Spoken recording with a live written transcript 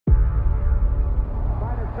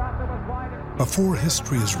Before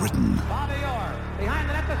history is written,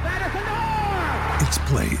 it's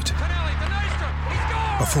played.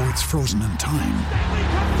 Before it's frozen in time,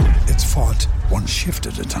 it's fought one shift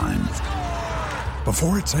at a time.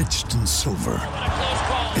 Before it's etched in silver,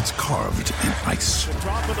 it's carved in ice.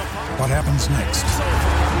 What happens next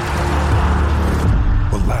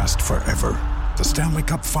will last forever. The Stanley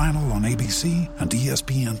Cup Final on ABC and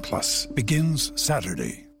ESPN Plus begins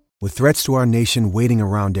Saturday. With threats to our nation waiting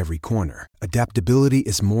around every corner, adaptability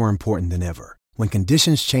is more important than ever. When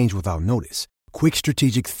conditions change without notice, quick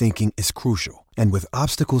strategic thinking is crucial. And with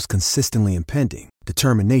obstacles consistently impending,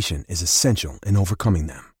 determination is essential in overcoming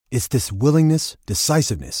them. It's this willingness,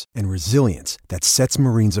 decisiveness, and resilience that sets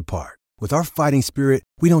Marines apart. With our fighting spirit,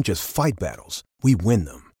 we don't just fight battles, we win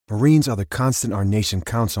them. Marines are the constant our nation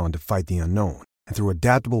counts on to fight the unknown. And through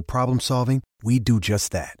adaptable problem solving, we do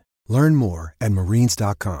just that. Learn more at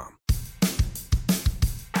marines.com.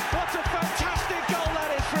 What a fantastic goal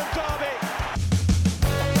that is from Derby.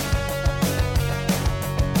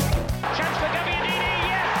 Chance for Gavianini,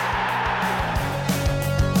 yes!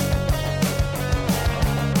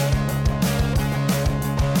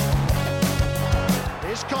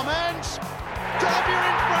 Here's comments. Derby are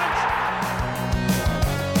in front.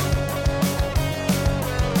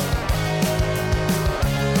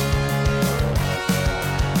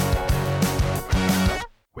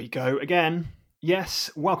 We go again. Yes,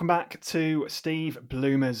 welcome back to Steve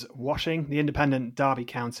Bloomer's Washing, the independent Derby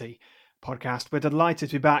County podcast. We're delighted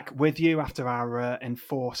to be back with you after our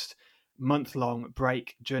enforced month-long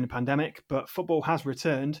break during the pandemic, but football has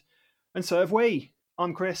returned, and so have we.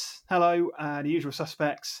 I'm Chris. Hello. The usual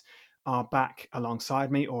suspects are back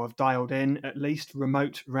alongside me, or have dialed in at least.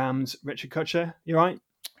 Remote Rams, Richard Kutcher. You right?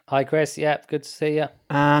 Hi, Chris. Yeah, good to see you.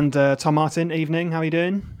 And Tom Martin. Evening. How are you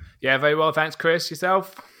doing? Yeah, very well. Thanks, Chris.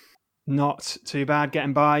 Yourself? Not too bad,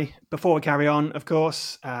 getting by. Before we carry on, of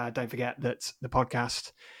course, don't forget that the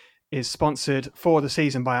podcast is sponsored for the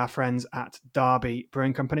season by our friends at Derby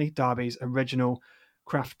Brewing Company, Derby's original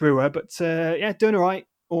craft brewer. But yeah, doing all right,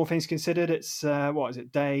 all things considered. It's,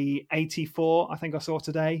 day 84, I think I saw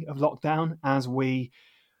today, of lockdown as we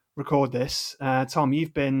record this. Tom,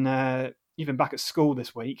 you've been back at school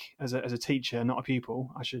this week as a teacher, not a pupil.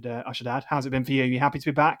 I should add. How's it been for you? You happy to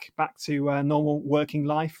be back to normal working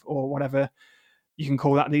life, or whatever you can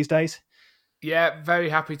call that these days? Yeah, very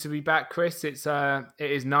happy to be back, Chris. It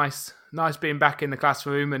is nice being back in the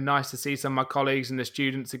classroom, and nice to see some of my colleagues and the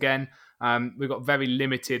students again. We've got a very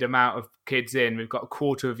limited amount of kids in. We've got a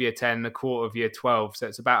quarter of year 10, a quarter of year 12, so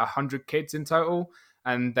it's about 100 kids in total,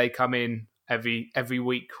 and they come in every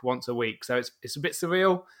week, once a week. So it's a bit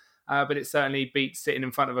surreal. But it certainly beats sitting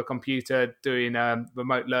in front of a computer doing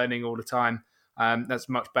remote learning all the time. That's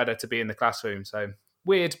much better to be in the classroom. So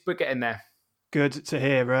weird, but getting there. Good to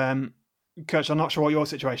hear. Kutch, I'm not sure what your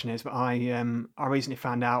situation is, but I recently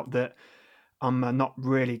found out that I'm not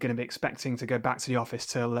really going to be expecting to go back to the office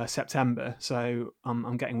till September. So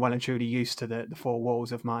I'm getting well and truly used to the four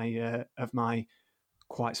walls of my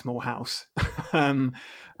quite small house.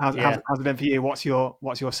 How's it been for you? What's your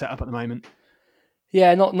setup at the moment?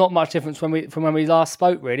 Yeah, not much difference from when we last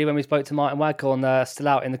spoke, really. When we spoke to Martin Waghorn, still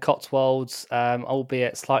out in the Cotswolds,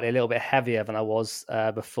 albeit slightly a little bit heavier than I was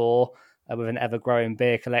before, with an ever-growing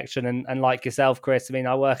beer collection. And like yourself, Chris, I mean,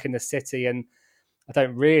 I work in the city, and I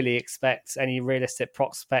don't really expect any realistic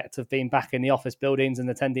prospect of being back in the office buildings and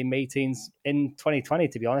attending meetings in 2020,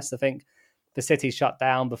 to be honest. I think the city shut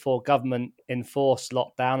down before government enforced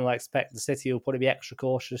lockdown, and I expect the city will probably be extra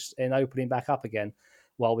cautious in opening back up again.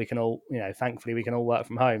 While we can all, thankfully we can all work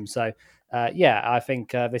from home. So, I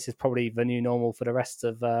think this is probably the new normal for the rest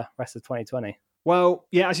of 2020. Well,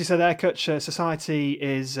 yeah, as you said there, Kutch, society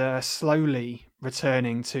is slowly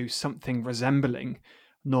returning to something resembling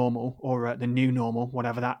normal, or the new normal,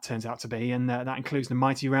 whatever that turns out to be. And that includes the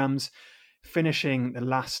mighty Rams finishing the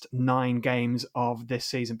last 9 games of this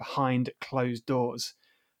season behind closed doors,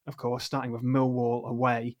 of course, starting with Millwall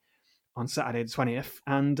away on Saturday the 20th.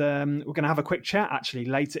 And we're going to have a quick chat, actually,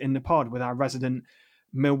 later in the pod with our resident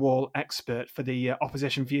Millwall expert for the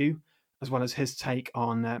opposition view, as well as his take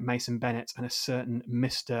on Mason Bennett and a certain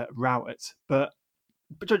Mr. Rowett. But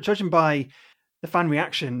judging by the fan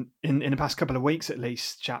reaction in the past couple of weeks, at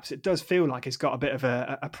least, chaps, it does feel like it's got a bit of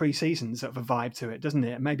a pre-season sort of a vibe to it, doesn't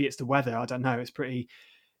it? Maybe it's the weather, I don't know. It's pretty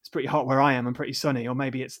hot where I am and pretty sunny, or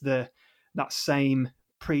maybe it's that same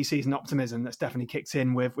pre-season optimism that's definitely kicked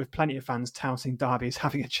in with plenty of fans touting Derby as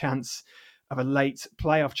having a chance of a late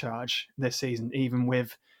playoff charge this season, even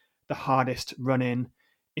with the hardest run-in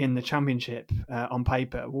in the Championship on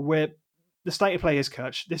paper. Well, the state of play is,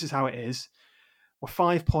 Kutch, this is how it is. We're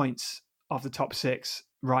 5 points off the top 6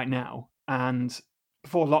 right now, and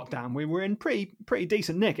before lockdown, we were in pretty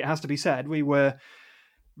decent nick. It has to be said. We were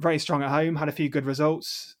very strong at home, had a few good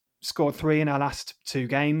results, scored 3 in our last 2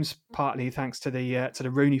 games, partly thanks to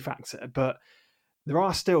the Rooney factor. But there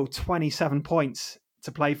are still 27 points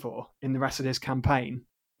to play for in the rest of this campaign.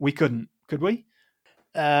 We couldn't, could we?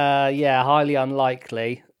 Yeah, highly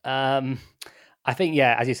unlikely. I think,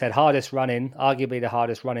 yeah, as you said, arguably the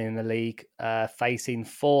hardest running in the league, facing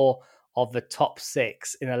 4 of the top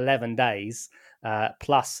 6 in 11 days,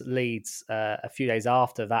 plus Leeds a few days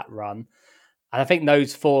after that run. And I think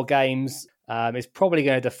those 4 games is probably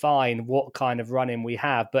going to define what kind of running we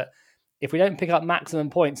have. But if we don't pick up maximum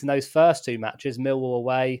points in those first 2 matches, Millwall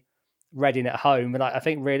away, Reading at home, and I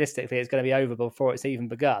think realistically it's going to be over before it's even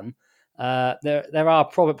begun. There are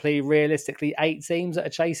probably realistically 8 teams that are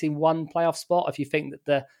chasing 1 playoff spot. If you think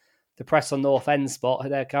that the Preston North End spot,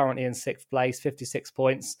 they're currently in 6th place, 56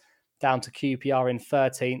 points, down to QPR in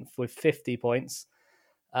 13th with 50 points.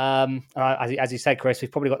 As you said, Chris,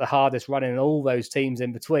 we've probably got the hardest running in all those teams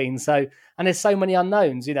in between. So, and there's so many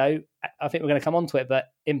unknowns, I think we're going to come on to it, but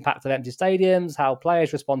impact of empty stadiums, how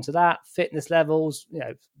players respond to that, fitness levels,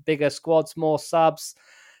 bigger squads, more subs.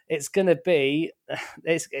 It's going to be,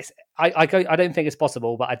 I don't think it's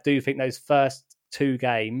possible, but I do think those first 2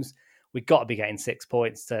 games, we've got to be getting 6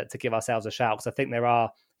 points to give ourselves a shout. Because I think there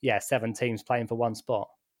are, 7 teams playing for 1 spot.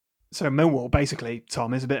 So Millwall, basically,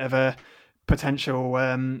 Tom, is a bit of a potential,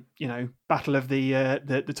 battle of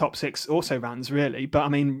the top 6 also rans, really. But I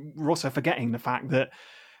mean, we're also forgetting the fact that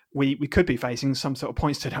we could be facing some sort of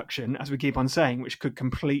points deduction, as we keep on saying, which could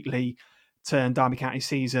completely turn Derby County's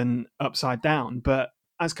season upside down. But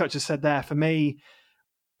as Coach has said there, for me,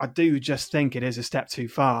 I do just think it is a step too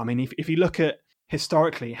far. I mean, if you look at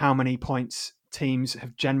historically how many points teams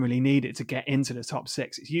have generally needed to get into the top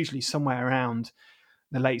 6, it's usually somewhere around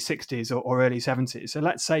the late 60s or early 70s. So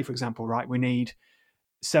let's say, for example, right, we need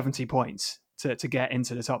 70 points to get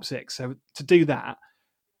into the top 6. So to do that,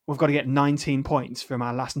 we've got to get 19 points from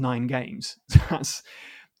our last 9 games.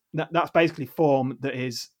 That's basically form that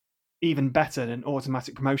is even better than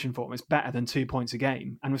automatic promotion form. It's better than 2 points a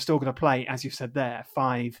game. And we're still going to play, as you've said there,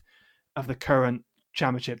 5 of the current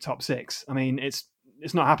championship top 6. I mean, it's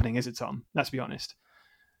not happening, is it, Tom? Let's be honest.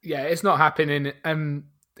 Yeah, it's not happening.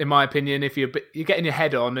 In my opinion, if you're getting your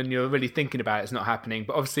head on and you're really thinking about it, it's not happening.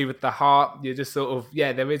 But obviously with the heart, you're just sort of,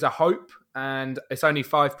 there is a hope. And it's only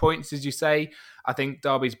 5 points, as you say. I think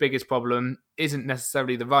Derby's biggest problem isn't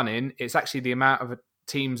necessarily the running. It's actually the amount of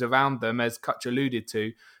teams around them, as Kutch alluded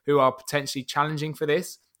to, who are potentially challenging for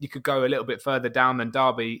this. You could go a little bit further down than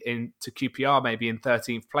Derby into QPR, maybe in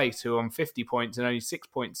 13th place, who are on 50 points and only 6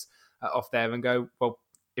 points off there, and go, well,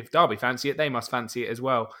 if Derby fancy it, they must fancy it as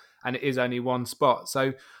well. And it is only 1 spot.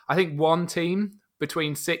 So I think one team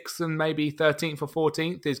between 6th and maybe 13th or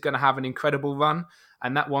 14th is going to have an incredible run.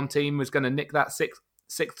 And that one team was going to nick that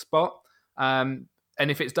sixth spot. And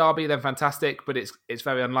if it's Derby, then fantastic, but it's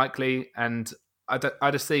very unlikely. And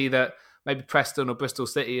I just see that maybe Preston or Bristol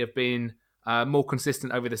City have been more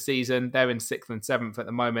consistent over the season. They're in 6th and 7th at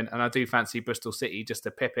the moment. And I do fancy Bristol City just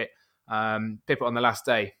to pip it on the last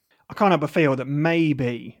day. I can't help but feel that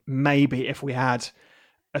maybe if we had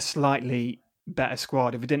a slightly better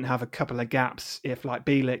squad, if we didn't have a couple of gaps, if like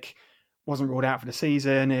Bielik wasn't ruled out for the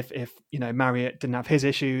season, if Marriott didn't have his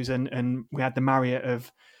issues and we had the Marriott of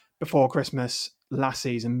before Christmas last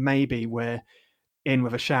season, maybe we're in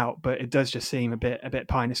with a shout. But it does just seem a bit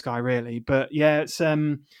pie in the sky, really. But yeah, it's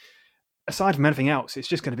aside from anything else, it's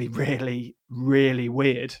just going to be really, really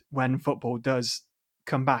weird when football does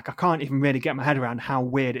come back. I can't even really get my head around how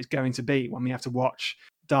weird it's going to be when we have to watch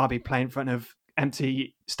Derby play in front of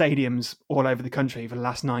empty stadiums all over the country for the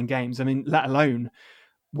last 9 games. I mean, let alone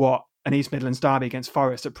what an East Midlands derby against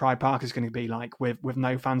Forest at Pride Park is going to be like with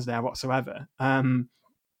no fans there whatsoever.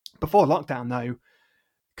 Before lockdown, though,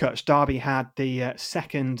 Kutch, Derby had the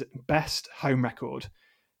second best home record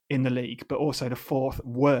in the league, but also the 4th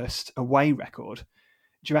worst away record.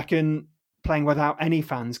 Do you reckon playing without any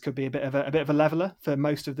fans could be a bit of a leveler for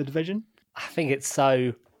most of the division? I think it's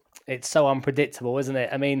so unpredictable, isn't it?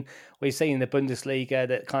 I mean, we've seen in the Bundesliga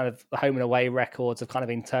that kind of the home and away records have kind of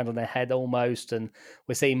been turned on their head almost, and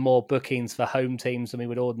we're seeing more bookings for home teams than we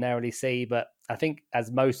would ordinarily see. But I think,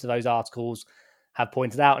 as most of those articles have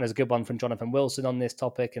pointed out, and there's a good one from Jonathan Wilson on this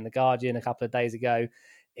topic in The Guardian a couple of days ago,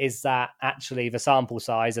 is that actually the sample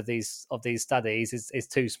size of these studies is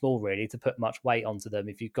too small, really, to put much weight onto them.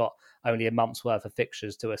 If you've got only a month's worth of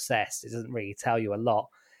fixtures to assess, it doesn't really tell you a lot.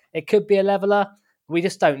 It could be a leveler. we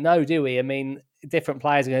just don't know, do we? I mean, different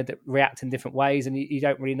players are going to react in different ways, and you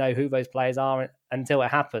don't really know who those players are until it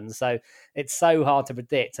happens. So it's so hard to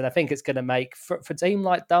predict. And I think it's going to make, for a team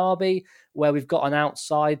like Derby, where we've got an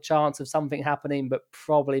outside chance of something happening, but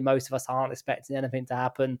probably most of us aren't expecting anything to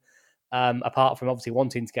happen, apart from obviously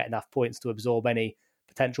wanting to get enough points to absorb any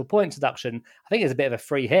potential point deduction. I think it's a bit of a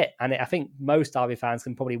free hit. And I think most Derby fans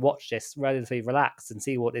can probably watch this relatively relaxed and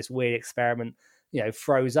see what this weird experiment,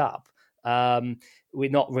 throws up. We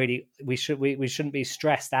shouldn't be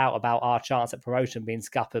stressed out about our chance at promotion being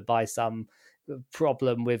scuppered by some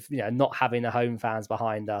problem with not having the home fans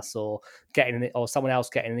behind us, or someone else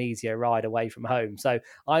getting an easier ride away from home. So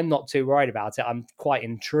I'm not too worried about it. I'm quite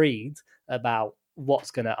intrigued about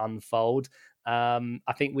what's going to unfold.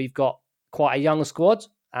 I think we've got quite a young squad,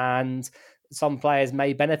 and some players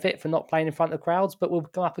may benefit from not playing in front of crowds, but we'll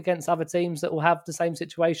come up against other teams that will have the same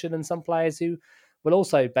situation, and some players who will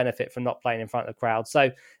also benefit from not playing in front of the crowd.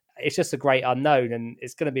 So it's just a great unknown, and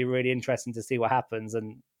it's going to be really interesting to see what happens.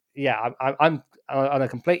 And yeah, I'm on a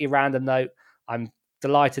completely random note, I'm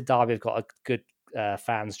delighted Derby have got a good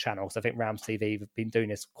fans channel. So I think Rams TV have been doing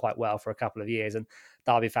this quite well for a couple of years, and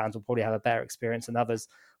Derby fans will probably have a better experience than others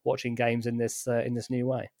watching games in this new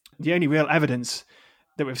way. The only real evidence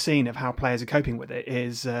that we've seen of how players are coping with it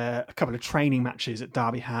is a couple of training matches that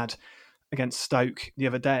Derby had against Stoke the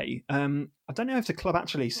other day. I don't know if the club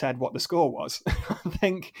actually said what the score was. I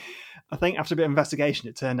think after a bit of investigation,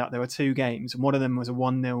 it turned out there were two games, and one of them was a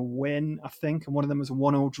 1-0 win, I think, and one of them was a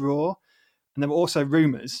 1-1 draw. And there were also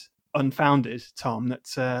rumours, unfounded, Tom,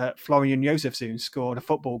 that Florian Jozefzoon scored a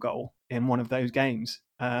football goal in one of those games.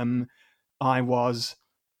 I was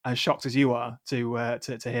as shocked as you are to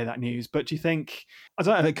hear that news. But do you think, I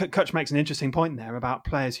don't know, Kutch makes an interesting point there about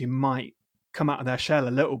players who might come out of their shell a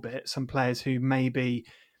little bit, some players who maybe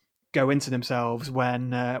go into themselves when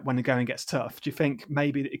the going gets tough. Do you think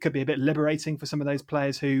maybe it could be a bit liberating for some of those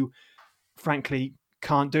players who, frankly,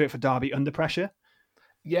 can't do it for Derby under pressure?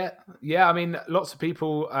 Yeah. I mean, lots of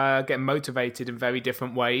people get motivated in very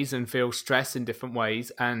different ways and feel stress in different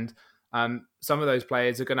ways. And some of those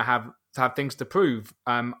players are going to have things to prove.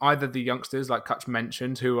 Either the youngsters, like Kutch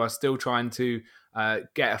mentioned, who are still trying to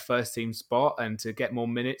get a first team spot and to get more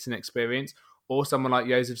minutes and experience, or someone like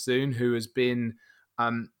Jozefzoon, who has been,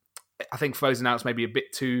 I think frozen out's maybe a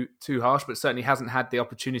bit too harsh, but certainly hasn't had the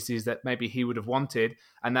opportunities that maybe he would have wanted,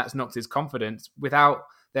 and that's knocked his confidence. Without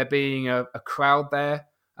there being a crowd there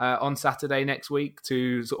on Saturday next week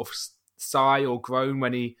to sort of sigh or groan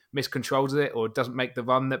when he miscontrols it or doesn't make the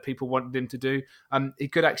run that people wanted him to do, he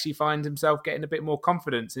could actually find himself getting a bit more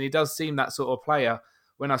confidence. And he does seem that sort of player.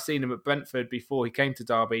 When I've seen him at Brentford before he came to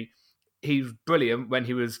Derby, he was brilliant when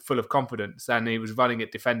he was full of confidence and he was running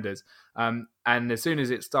at defenders. And as soon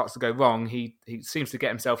as it starts to go wrong, he seems to get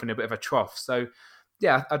himself in a bit of a trough. So,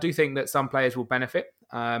 yeah, I do think that some players will benefit.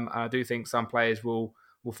 I do think some players will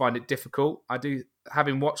find it difficult. I do,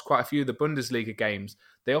 having watched quite a few of the Bundesliga games,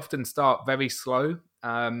 they often start very slow.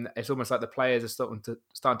 It's almost like the players are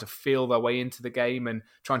starting to feel their way into the game and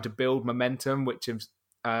trying to build momentum, which is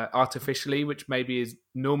artificially, which maybe is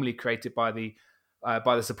normally created by the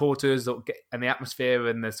supporters and the atmosphere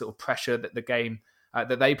and the sort of pressure that the game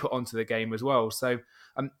that they put onto the game as well. So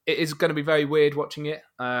it is going to be very weird watching it.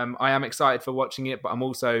 I am excited for watching it, but I'm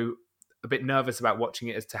also a bit nervous about watching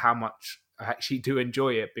it as to how much I actually do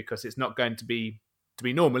enjoy it, because it's not going to be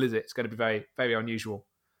normal, is it? It's going to be very, very unusual.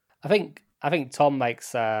 I think Tom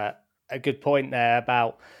makes a good point there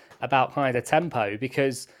about kind of the tempo,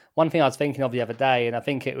 because one thing I was thinking of the other day, and I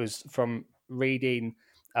think it was from reading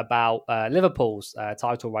about Liverpool's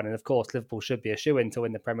title run, and of course Liverpool should be a shoo-in to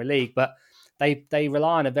win the Premier League, but they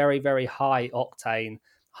rely on a very, very high octane,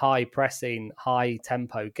 high pressing, high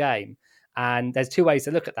tempo game. And there's two ways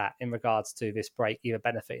to look at that in regards to this break, either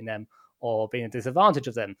benefiting them or being a disadvantage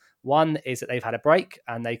of them. One is that they've had a break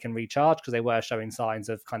and they can recharge because they were showing signs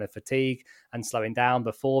of kind of fatigue and slowing down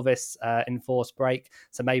before this enforced break.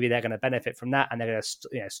 So maybe they're going to benefit from that and they're going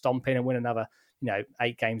to stomp in and win another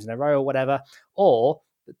 8 games in a row or whatever. Or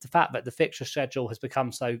the fact that the fixture schedule has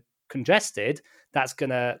become so congested, that's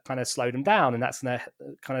going to kind of slow them down, and that's going to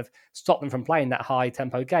kind of stop them from playing that high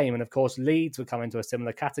tempo game. And of course, Leeds would come into a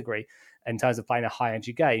similar category in terms of playing a high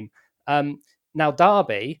energy game. Now,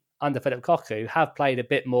 Derby, under Philip Cocu, have played a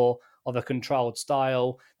bit more of a controlled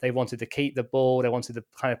style. They wanted to keep the ball. They wanted to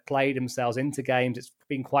kind of play themselves into games. It's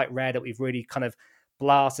been quite rare that we've really kind of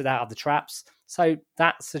blasted out of the traps. So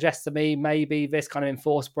that suggests to me maybe this kind of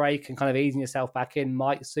enforced break and kind of easing yourself back in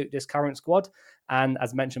might suit this current squad. And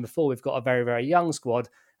as mentioned before, we've got a very, very young squad,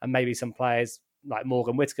 and maybe some players like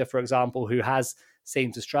Morgan Whittaker, for example, who has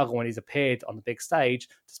seemed to struggle when he's appeared on the big stage,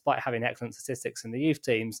 despite having excellent statistics in the youth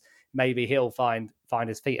teams. Maybe he'll find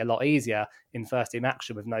his feet a lot easier in first team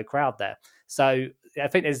action with no crowd there. So I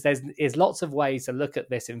think there's lots of ways to look at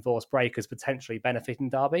this enforced break as potentially benefiting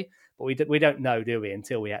Derby, but we don't know, do we,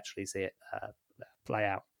 until we actually see it play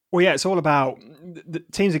out. Well, yeah, it's all about the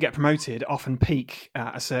teams that get promoted often peak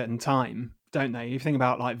at a certain time, don't they? If you think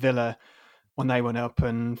about like Villa when they went up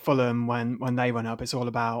and Fulham when they went up, it's all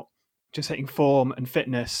about just hitting form and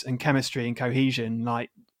fitness and chemistry and cohesion, like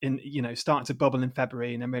starting to bubble in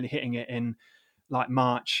February and then really hitting it in like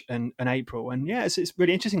March and April. And yeah, it's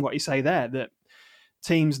really interesting what you say there, that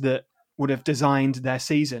teams that would have designed their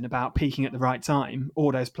season about peaking at the right time,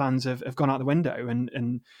 all those plans have gone out the window.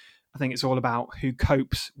 And I think it's all about who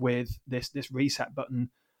copes with this reset button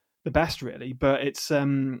the best, really. But it's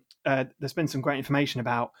there's been some great information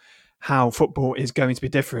about how football is going to be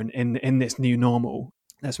different in this new normal.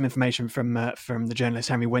 There's some information from the journalist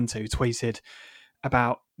Henry Winter, who tweeted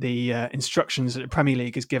about the instructions that the Premier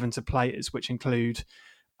League has given to players, which include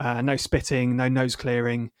no spitting, no nose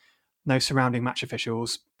clearing, no surrounding match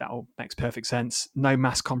officials. That all makes perfect sense. No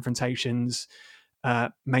mass confrontations,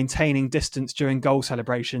 maintaining distance during goal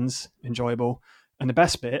celebrations, enjoyable. And the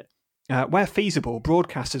best bit, where feasible,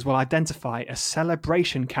 broadcasters will identify a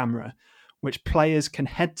celebration camera which players can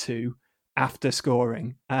head to after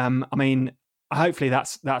scoring. Hopefully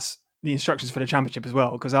that's the instructions for the Championship as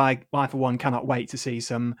well, because I for one cannot wait to see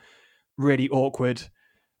some really awkward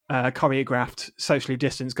choreographed socially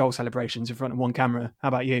distanced goal celebrations in front of one camera. How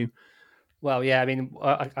about you? Well, yeah,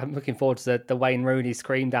 I'm looking forward to the Wayne Rooney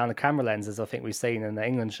scream down the camera lenses I think we've seen in the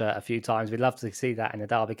England shirt a few times. We'd love to see that in the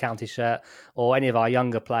Derby County shirt, or any of our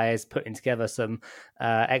younger players putting together some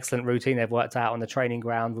excellent routine they've worked out on the training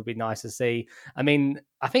ground would be nice to see.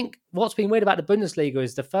 I think what's been weird about the Bundesliga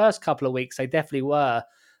is the first couple of weeks, they definitely were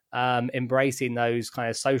embracing those kind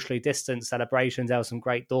of socially distanced celebrations. There were some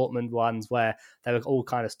great Dortmund ones where they were all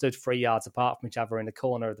kind of stood 3 yards apart from each other in the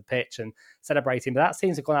corner of the pitch and celebrating. But that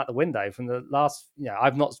seems to have gone out the window from the last,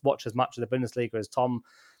 I've not watched as much of the Bundesliga as Tom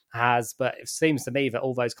has, but it seems to me that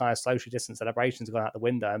all those kind of socially distant celebrations have gone out the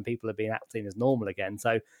window and people have been acting as normal again. So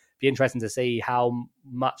it'd be interesting to see how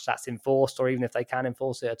much that's enforced, or even if they can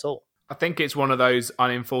enforce it at all. I think it's one of those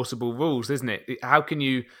unenforceable rules, isn't it? How can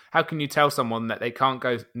you tell someone that they can't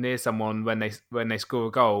go near someone when they score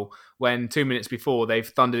a goal when 2 minutes before they've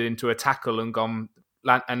thundered into a tackle and gone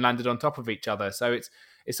and landed on top of each other? So it's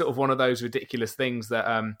sort of one of those ridiculous things that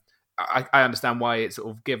I understand why it's sort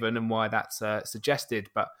of given and why that's suggested,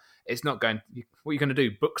 but it's not going. What are you going to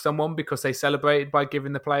do? Book someone because they celebrated by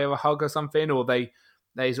giving the player a hug or something, or they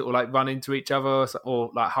sort of like run into each other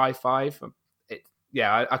or like high five?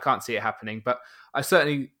 Yeah, I can't see it happening, but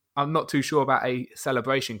I'm not too sure about a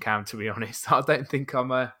celebration cam, to be honest. I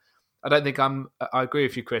agree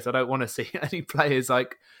with you, Chris. I don't want to see any players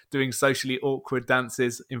like doing socially awkward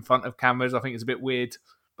dances in front of cameras. I think it's a bit weird,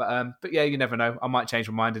 but yeah, you never know. I might change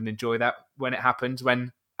my mind and enjoy that when it happens,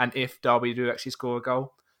 when and if Derby do actually score a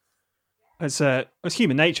goal. It's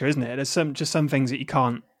human nature, isn't it? There's some things that you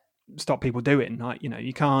can't stop people doing. Like,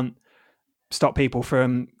 you can't stop people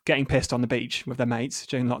from getting pissed on the beach with their mates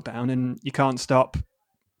during lockdown, and you can't stop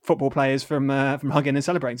football players from hugging and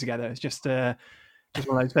celebrating together. It's just one of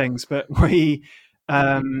those things. But we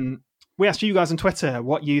asked you guys on Twitter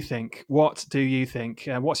what you think. What do you think?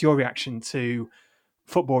 What's your reaction to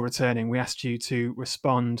football returning? We asked you to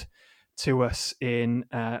respond to us in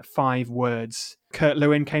 5 words. Kurt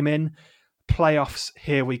Lewin came in. Playoffs,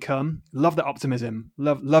 here we come. Love the optimism.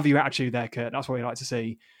 Love your attitude there, Kurt. That's what we like to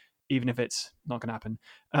see, even if it's not going to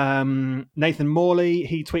happen. Nathan Morley,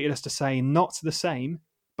 he tweeted us to say not the same,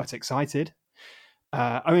 but excited.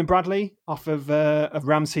 Owen Bradley, off of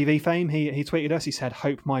Rams TV fame, he tweeted us. He said,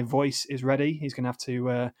 hope my voice is ready. He's going to have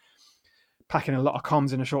to pack in a lot of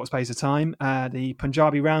comms in a short space of time. The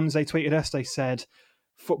Punjabi Rams, they tweeted us. They said,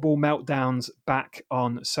 football meltdowns back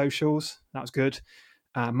on socials. That was good.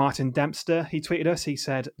 Martin Dempster, he tweeted us. He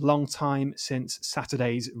said, long time since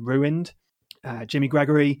Saturday's ruined. Jimmy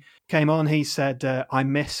Gregory came on. He said, I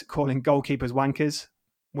miss calling goalkeepers wankers.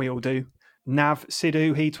 We all do. Nav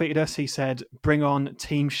Sidhu, he tweeted us. He said, bring on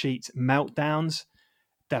team sheet meltdowns.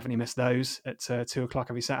 Definitely miss those at 2:00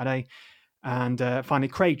 every Saturday. And finally,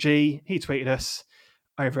 Craig G, he tweeted us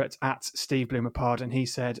over at Steve Bloomer and he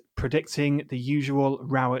said, predicting the usual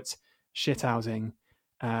Rowett shithousing,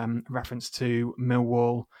 reference to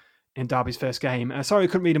Millwall in Derby's first game. Sorry we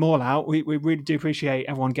couldn't read them all out. We really do appreciate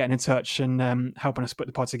everyone getting in touch and helping us put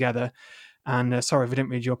the pod together. And sorry if we didn't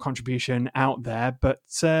read your contribution out there. But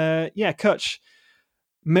yeah, Kutch,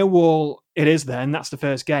 Millwall, it is then. That's the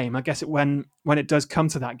first game. I guess when it does come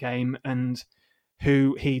to that game and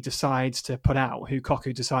who he decides to put out, who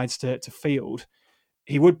Koku decides to field,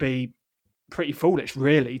 he would be pretty foolish,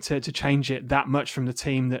 really, to change it that much from the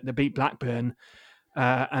team that beat Blackburn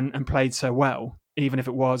and played so well, even if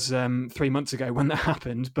it was 3 months ago when that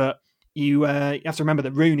happened. But you have to remember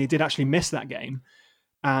that Rooney did actually miss that game,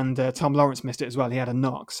 and Tom Lawrence missed it as well. He had a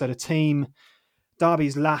knock. So the team,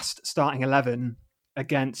 Derby's last starting 11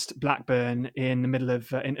 against Blackburn in the middle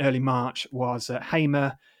of in early March was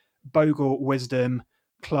Hamer, Bogle, Wisdom,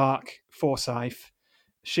 Clark, Forsyth,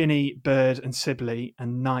 Shinnie, Bird and Sibley,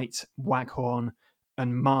 and Knight, Waghorn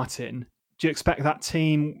and Martin. Do you expect that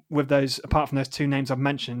team, with those, apart from those two names I've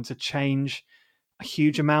mentioned, to change a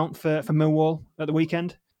huge amount for Millwall at the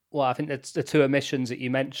weekend? Well, I think that's the two omissions that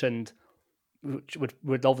you mentioned, which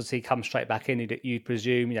would obviously come straight back in. You'd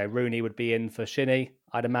presume, Rooney would be in for Shinnie,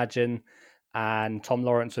 I'd imagine, and Tom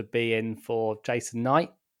Lawrence would be in for Jason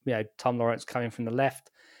Knight. Tom Lawrence coming from the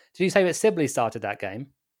left. Did you say that Sibley started that game?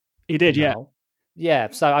 He did, yeah. Yeah,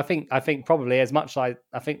 so I think probably as much as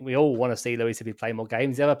I think we all want to see Louis Sibley play more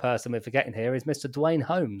games, the other person we're forgetting here is Mr. Dwayne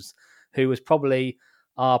Holmes, who was probably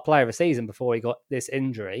our player of the season before he got this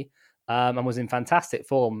injury, and was in fantastic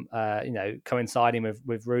form, coinciding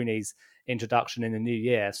with Rooney's introduction in the new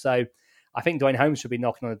year. So I think Dwayne Holmes should be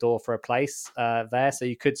knocking on the door for a place there. So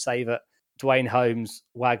you could say that Dwayne Holmes,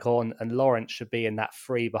 Waghorn and Lawrence should be in that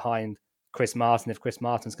three behind Chris Martin, if Chris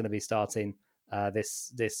Martin's going to be starting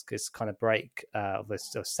this kind of break of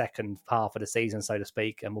this second half of the season, so to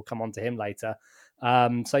speak, and we'll come on to him later.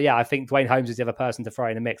 So yeah, I think Dwayne Holmes is the other person to throw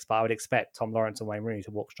in the mix, but I would expect Tom Lawrence and Wayne Rooney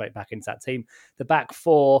to walk straight back into that team. The back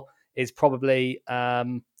four is probably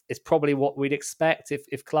what we'd expect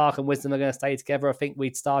if Clark and Wisdom are going to stay together. I think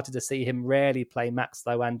we'd started to see him rarely play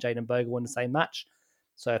Maxlow and Jayden Bogle in the same match.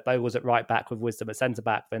 So if Bogle's at right back with Wisdom at centre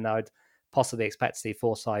back, then I'd possibly expect to see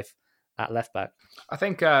Forsyth at left back. I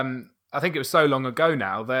think it was so long ago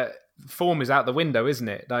now that form is out the window, isn't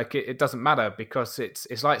it? Like it doesn't matter because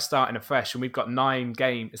it's like starting afresh, and we've got 9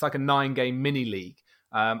 games. It's like a 9-game mini league,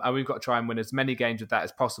 and we've got to try and win as many games with that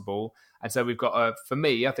as possible. And so we've got to, for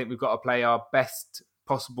me, I think we've got to play our best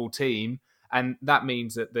possible team, and that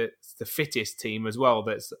means that it's the fittest team as well.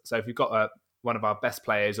 So if we've got one of our best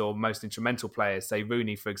players or most instrumental players, say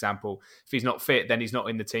Rooney, for example, if he's not fit, then he's not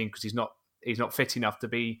in the team because he's not fit enough to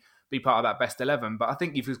be part of that best 11. But I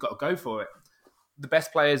think you've just got to go for it. The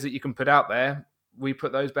best players that you can put out there, we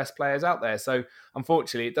put those best players out there. So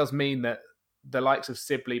unfortunately, it does mean that the likes of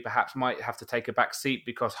Sibley perhaps might have to take a back seat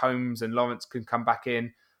because Holmes and Lawrence can come back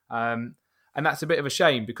in. And that's a bit of a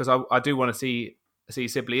shame because I do want to see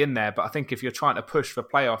Sibley in there. But I think if you're trying to push for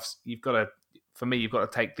playoffs, you've got to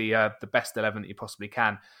take the best 11 that you possibly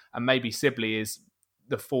can. And maybe Sibley is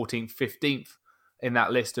the 14th, 15th in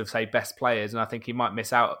that list of, say, best players. And I think he might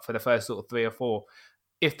miss out for the first sort of 3 or 4.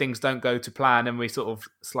 If things don't go to plan and we sort of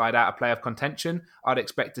slide out of playoff contention, I'd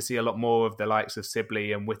expect to see a lot more of the likes of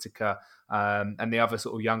Sibley and Whittaker and the other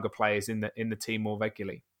sort of younger players in the team more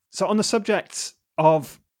regularly. So on the subject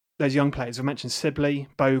of those young players, I mentioned Sibley,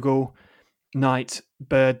 Bogle, Knight,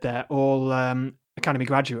 Bird, they're all academy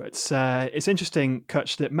graduates. It's interesting,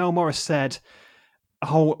 Kutch, that Mel Morris said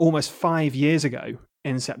almost 5 years ago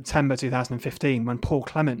in September 2015, when Paul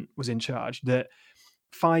Clement was in charge, that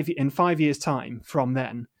in 5 years' time from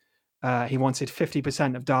then, he wanted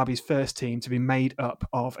 50% of Derby's first team to be made up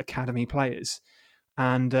of academy players.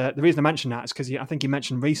 And the reason I mention that is because I think he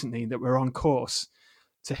mentioned recently that we're on course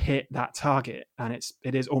to hit that target. And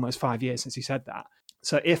it is almost 5 years since he said that.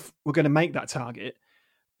 So if we're going to make that target,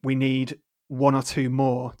 we need 1 or 2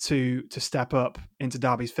 more to step up into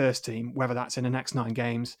Derby's first team, whether that's in the next 9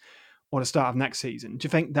 games or the start of next season. Do you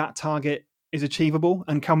think that target is achievable?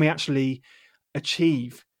 And can we actually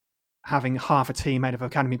achieve having half a team made of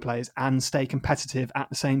academy players and stay competitive at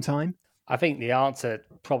the same time? I think the answer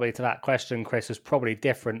probably to that question, Chris, was probably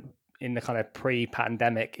different in the kind of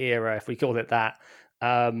pre-pandemic era, if we called it that.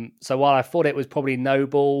 So while I thought it was probably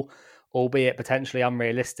noble, albeit potentially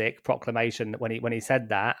unrealistic proclamation when he said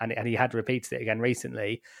that, and he had repeated it again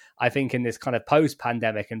recently, I think in this kind of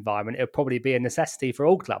post-pandemic environment, it would probably be a necessity for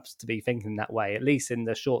all clubs to be thinking that way, at least in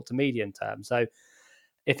the short to medium term. So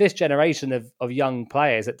if this generation of young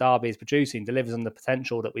players that Derby is producing delivers on the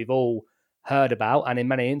potential that we've all heard about, and in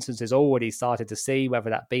many instances already started to see,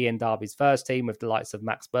 whether that be in Derby's first team with the likes of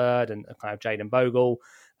Max Bird and kind of Jayden Bogle,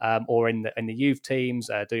 or in the youth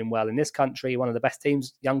teams doing well in this country, one of the best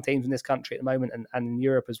teams, young teams in this country at the moment, and in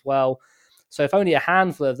Europe as well. So if only a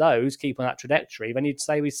handful of those keep on that trajectory, then you'd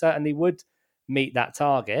say we certainly would meet that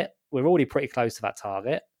target. We're already pretty close to that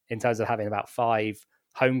target in terms of having about 5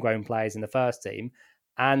 homegrown players in the first team.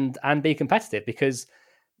 and be competitive, because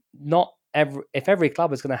if every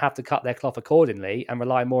club is going to have to cut their cloth accordingly and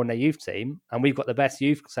rely more on their youth team, and we've got the best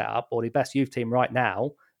youth setup or the best youth team right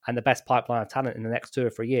now and the best pipeline of talent in the next 2 or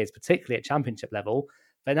 3 years, particularly at championship level,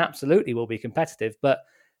 then absolutely we'll be competitive. But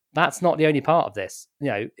that's not the only part of this.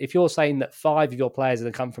 If you're saying that 5 of your players are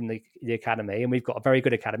going to come from the academy, and we've got a very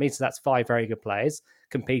good academy, so that's 5 very good players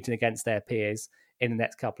competing against their peers in the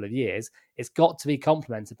next couple of years, it's got to be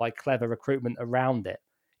complemented by clever recruitment around it.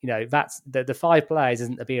 That's the 5 players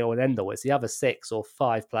isn't the be all and end all. It's the other 6 or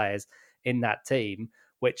 5 players in that team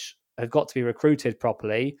which have got to be recruited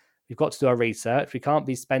properly. We've got to do our research. We can't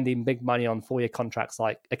be spending big money on 4-year contracts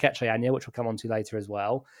like Akeche Anya, which we'll come on to later as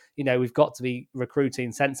well. We've got to be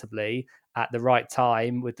recruiting sensibly at the right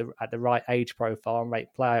time at the right age profile and right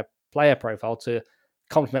player profile to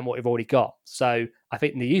complement what we've already got. So I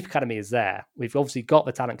think the youth academy is there. We've obviously got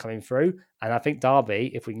the talent coming through, and I think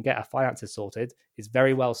Derby, if we can get our finances sorted, is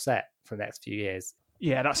very well set for the next few years.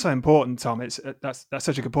 Yeah, that's so important, Tom. That's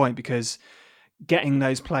such a good point, because getting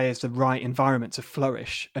those players the right environment to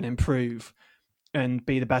flourish and improve and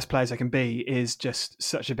be the best players they can be is just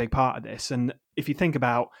such a big part of this. And if you think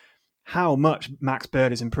about how much Max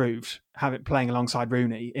Bird has improved, playing alongside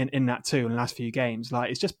Rooney in that too in the last few games,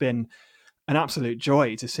 it's just been an absolute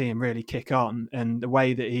joy to see him really kick on, and the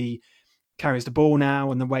way that he carries the ball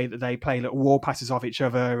now, and the way that they play little wall passes off each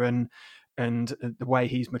other, and the way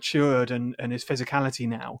he's matured and his physicality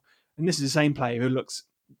now. And this is the same player who looks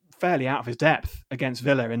fairly out of his depth against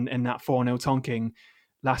Villa in that 4-0 tonking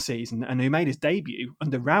last season, and who made his debut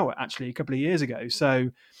under Rowett actually a couple of years ago. So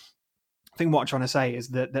I think what I'm trying to say is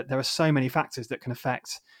that there are so many factors that can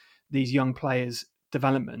affect these young players'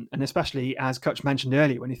 development, and especially, as Kutch mentioned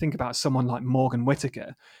earlier, when you think about someone like Morgan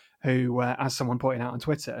Whittaker, who, as someone pointed out on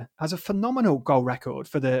Twitter, has a phenomenal goal record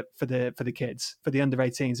for the kids, for the under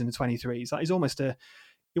 18s and the 23s. He's almost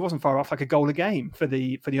he wasn't far off, like a goal a game for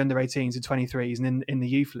the under 18s and 23s and in the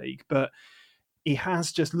youth league, but he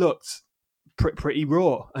has just looked pretty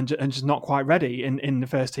raw and just not quite ready in the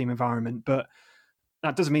first team environment. But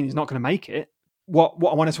that doesn't mean he's not going to make it. What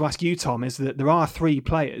I wanted to ask you, Tom, is that there are 3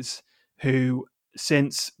 players who,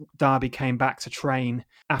 since Derby came back to train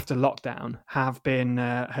after lockdown, have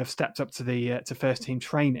stepped up to first team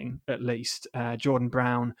training, at least. Jordan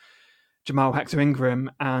Brown, Jamal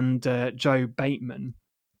Hector-Ingram and Joe Bateman.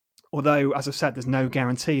 Although, as I've said, there's no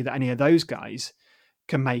guarantee that any of those guys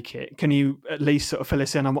can make it. Can you at least sort of fill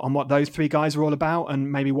us in on what those 3 guys are all about,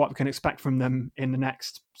 and maybe what we can expect from them in the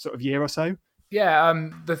next sort of year or so? Yeah,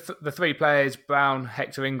 the 3 players, Brown,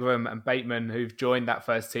 Hector-Ingram and Bateman, who've joined that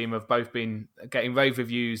first team, have both been getting rave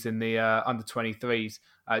reviews in the under-23s.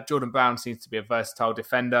 Jordan Brown seems to be a versatile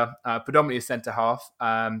defender, predominantly a centre-half,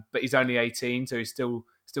 but he's only 18, so he's still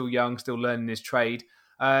young, still learning his trade.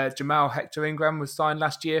 Jamal Hector-Ingram was signed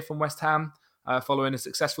last year from West Ham following a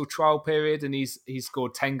successful trial period, and he's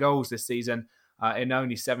scored 10 goals this season in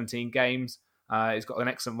only 17 games. He's got an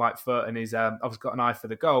excellent right foot, and he's obviously got an eye for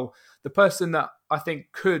the goal. The person that I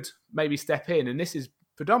think could maybe step in, and this is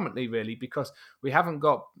predominantly really because we haven't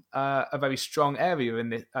got a very strong area in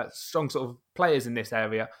this, strong sort of players in this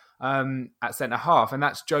area at centre half, and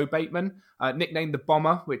that's Joe Bateman, nicknamed the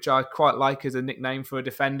Bomber, which I quite like as a nickname for a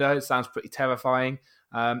defender. It sounds pretty terrifying,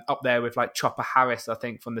 up there with like Chopper Harris, I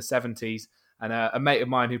think, from the 70s, and a mate of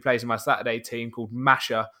mine who plays in my Saturday team called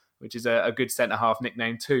Masher, which is a good centre half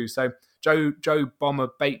nickname too. So Joe Bomber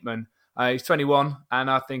Bateman, he's 21,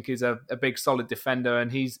 and I think is a big solid defender,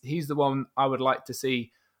 and he's the one I would like to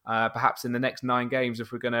see perhaps in the next 9 games,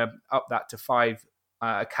 if we're going to up that to 5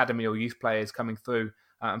 academy or youth players coming through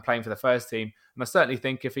and playing for the first team. And I certainly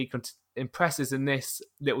think if he impresses in this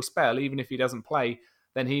little spell, even if he doesn't play,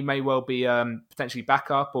 then he may well be potentially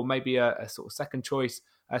backup, or maybe a sort of second choice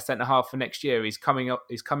centre half for next year. He's coming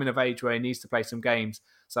of age where he needs to play some games.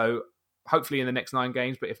 So hopefully in the next 9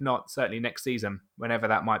 games, but if not, certainly next season, whenever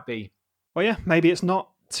that might be. Well, yeah, maybe it's not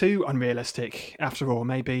too unrealistic after all.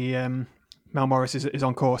 Maybe Mel Morris is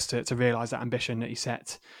on course to realise that ambition that he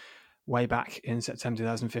set way back in September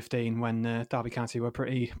 2015 when Derby County were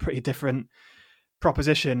pretty different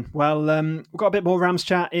proposition. Well, we've got a bit more Rams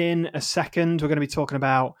chat in a second. We're going to be talking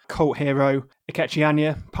about cult hero Akeche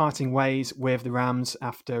Anya parting ways with the Rams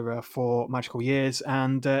after 4 magical years,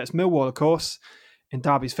 and it's Millwall, of course, in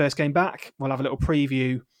Derby's first game back. We'll have a little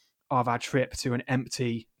preview of our trip to an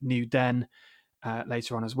empty New Den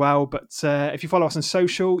later on as well. But if you follow us on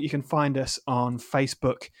social, you can find us on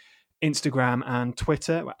Facebook, Instagram and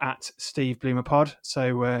Twitter. We're at Steve Bloomer Pod.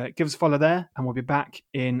 So give us a follow there, and we'll be back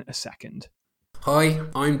in a second. Hi,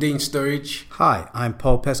 I'm Dean Sturridge. Hi, I'm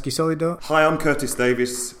Paul Pesky-Solido. Hi, I'm Curtis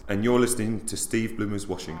Davis, and you're listening to Steve Bloomer's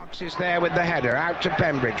Washing. Is there with the header out to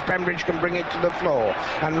Pembridge. Pembridge can bring it to the floor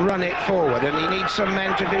and run it forward, and he needs some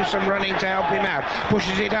men to do some running to help him out.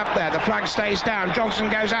 Pushes it up there, the flag stays down. Johnson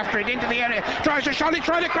goes after it into the area, tries to shot it,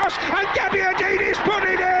 tries to cross, and Gabbiadini's put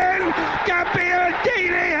it in.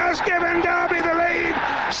 Gabbiadini has given Derby the lead.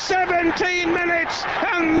 17 minutes,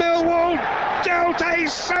 and Millwall dealt a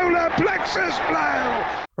solar plexus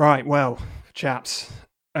blow. Right, well, chaps,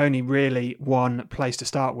 only really one place to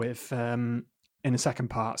start with in the second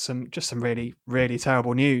part. Some really, really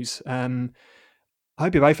terrible news. I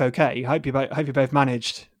hope you're both okay. Hope you both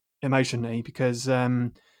managed emotionally, because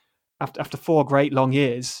after 4 great long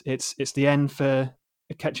years, it's the end for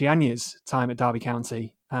Akechi Anya's time at Derby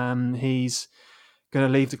County. He's going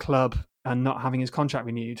to leave the club and not having his contract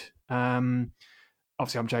renewed.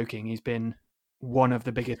 Obviously, I'm joking. He's been one of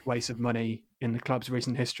the biggest wastes of money in the club's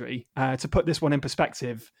recent history. To put this one in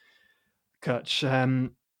perspective, Kutch,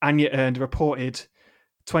 Anya earned a reported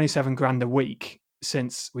 27 grand a week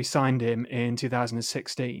since we signed him in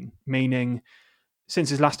 2016, meaning since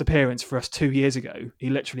his last appearance for us 2 years ago, he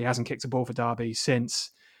literally hasn't kicked a ball for Derby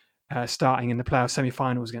since starting in the playoff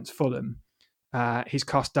semi-finals against Fulham. He's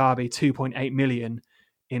cost Derby 2.8 million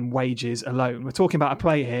in wages alone. We're talking about a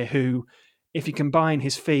player here who, if you combine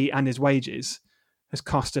his fee and his wages, has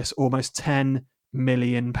cost us almost £10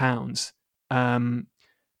 million.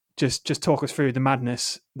 Just talk us through the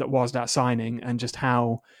madness that was that signing and just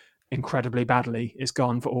how incredibly badly it's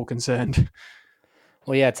gone for all concerned.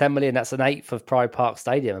 Well, yeah, 10 million, that's an eighth of Pride Park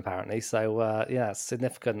Stadium, apparently. So,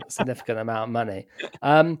 significant amount of money.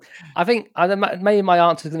 I think maybe my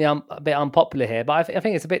answer is going to be a bit unpopular here, but I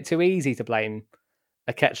think it's a bit too easy to blame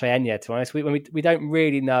Akechi Anya, to be honest. We don't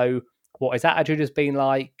really know what his attitude has been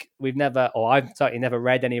like. I've certainly never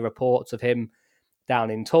read any reports of him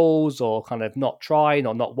down in tools or kind of not trying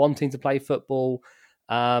or not wanting to play football.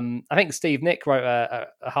 I think Steve Nick wrote a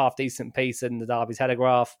half-decent piece in the Derby's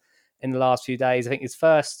Telegraph in the last few days. I think his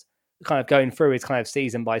first kind of going through his kind of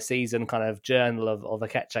season-by-season kind of journal of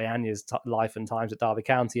Akechi Anya's life and times at Derby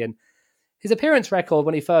County. And his appearance record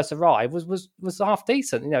when he first arrived was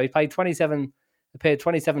half-decent. He appeared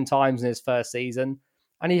 27 times in his first season,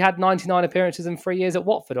 and he had 99 appearances in 3 years at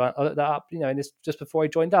Watford, and this just before he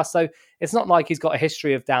joined us. So it's not like he's got a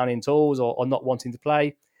history of down in tools or not wanting to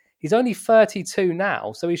play. He's only 32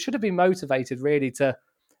 now, so he should have been motivated really to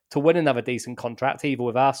win another decent contract, either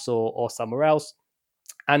with us or somewhere else.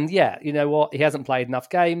 And yeah, you know what? He hasn't played enough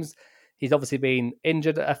games. He's obviously been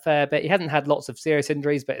injured a fair bit. He hasn't had lots of serious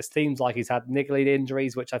injuries, but it seems like he's had niggling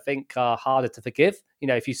injuries, which I think are harder to forgive.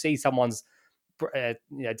 If you see someone's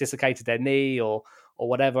dislocated their knee or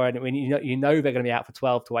whatever, and when they're going to be out for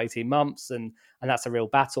 12 to 18 months, and that's a real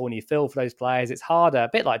battle, and you feel for those players. It's harder, a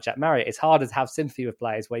bit like Jack Marriott, it's harder to have sympathy with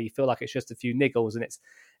players where you feel like it's just a few niggles and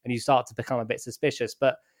you start to become a bit suspicious.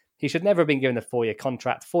 But he should never have been given a 4-year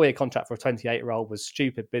contract. 4-year contract for a 28-year-old was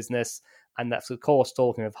stupid business, and that's, of course,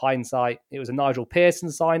 talking of hindsight. It was a Nigel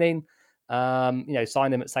Pearson signing. Signed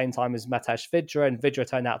him at the same time as Matej Vydra, and Vydra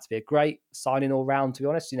turned out to be a great signing all round, to be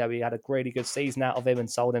honest. We had a really good season out of him and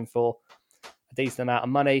sold him for a decent amount of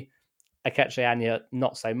money. Akechi Anya,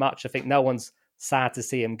 not so much. I think no one's sad to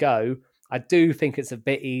see him go. I do think it's a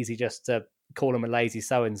bit easy just to call him a lazy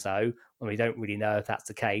so-and-so when we don't really know if that's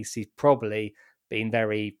the case. He's probably been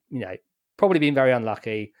very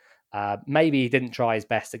unlucky. Maybe he didn't try his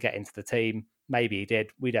best to get into the team. Maybe he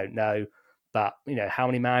did. We don't know. But, how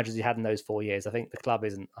many managers he had in those 4 years, I think the club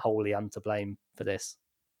isn't wholly to blame for this.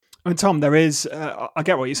 I mean, Tom, there is, I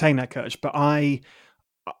get what you're saying there, Coach, but I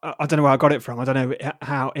don't know where I got it from. I don't know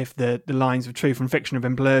if the lines of truth and fiction have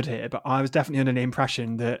been blurred here, but I was definitely under the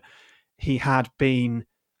impression that he had been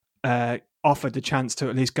offered the chance to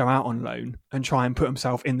at least go out on loan and try and put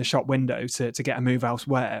himself in the shop window to get a move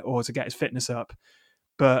elsewhere or to get his fitness up.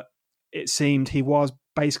 But it seemed he was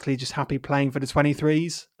basically just happy playing for the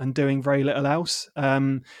 23s and doing very little else.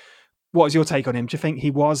 What was your take on him? Do you think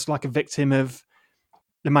he was like a victim of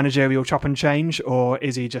the managerial chop and change, or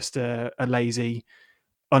is he just a lazy,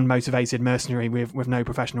 unmotivated mercenary with no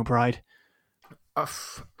professional pride?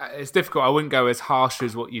 It's difficult. I wouldn't go as harsh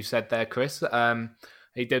as what you said there, Chris.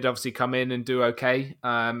 He did obviously come in and do okay.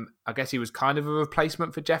 I guess he was kind of a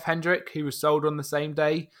replacement for Jeff Hendrick, who was sold on the same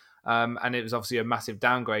day. And it was obviously a massive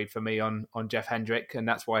downgrade for me on Jeff Hendrick, and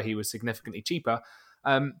that's why he was significantly cheaper.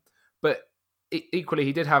 But equally,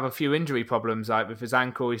 he did have a few injury problems. Like with his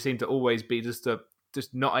ankle, he seemed to always be just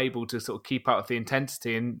not able to sort of keep up with the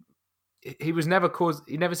intensity. And he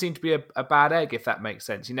never seemed to be a bad egg, if that makes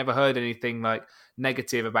sense. You never heard anything like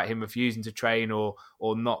negative about him refusing to train or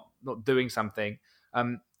not doing something.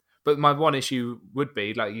 But my one issue would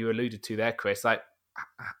be, like you alluded to there, Chris, like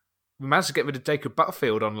we managed to get rid of Jacob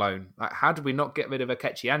Butterfield on loan. Like, how did we not get rid of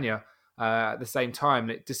Akechi Anya at the same time?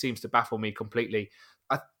 It just seems to baffle me completely.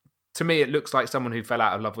 To me, it looks like someone who fell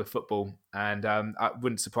out of love with football, and it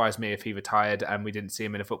wouldn't surprise me if he retired and we didn't see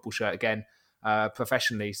him in a football shirt again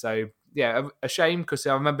professionally. So, yeah, a shame, because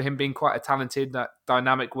I remember him being quite a talented,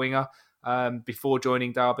 dynamic winger before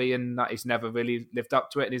joining Derby, and that he's never really lived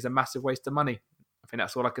up to it, and he's a massive waste of money. I think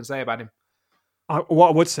that's all I can say about him. What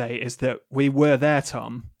I would say is that we were there,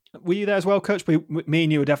 Tom. Were you there as well, Coach? Me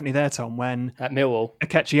and you were definitely there, Tom, when at Millwall,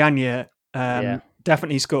 Akechi Anya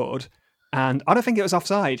definitely scored. And I don't think it was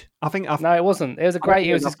offside. No, it wasn't. It was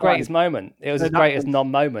his greatest moment. It was his greatest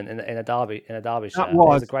non-moment in a Derby shirt. That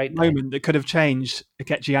was a great moment that could have changed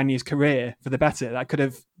Akechi Anya's career for the better. That could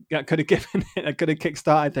have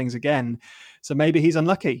kickstarted things again. So maybe he's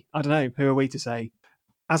unlucky. I don't know. Who are we to say?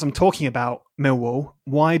 As I'm talking about Millwall,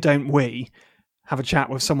 why don't we have a chat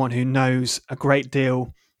with someone who knows a great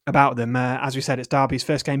deal about them? As we said, it's Derby's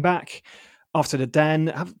first game back after the Den.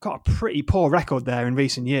 Have got a pretty poor record there in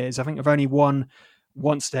recent years. I think I've only won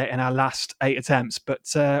once there in our last 8 attempts, but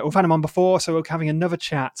we've had him on before, so we're having another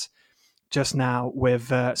chat just now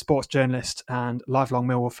with sports journalist and lifelong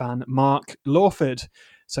Millwall fan Mark Lawford.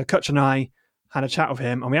 So Kutch and I had a chat with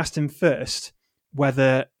him, and we asked him first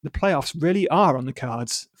whether the playoffs really are on the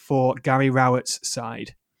cards for Gary Rowett's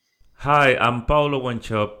side. Hi, I'm Paolo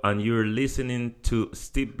Wanchop, and you're listening to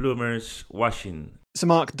Steve Bloomer's Washing. So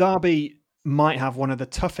Mark, Derby might have one of the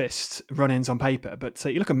toughest run-ins on paper, but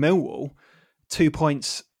you look at Millwall, 2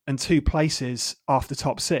 points and 2 places off the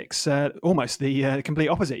top 6, almost the complete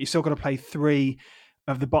opposite. You've still got to play 3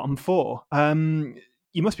 of the bottom 4.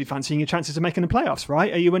 You must be fancying your chances of making the playoffs,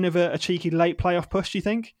 right? Are you in of a cheeky late playoff push, do you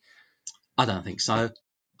think? I don't think so.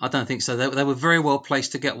 They were very well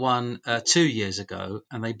placed to get one 2 years ago,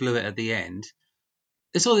 and they blew it at the end.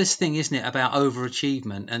 It's all this thing, isn't it, about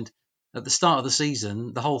overachievement. And at the start of the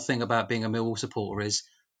season, the whole thing about being a Millwall supporter is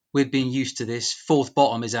we've been used to this. 4th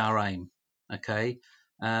bottom is our aim. Okay.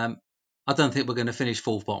 I don't think we're going to finish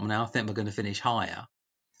 4th bottom now. I think we're going to finish higher.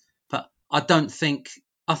 But I think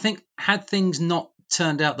had things not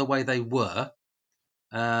turned out the way they were,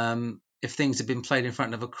 if things had been played in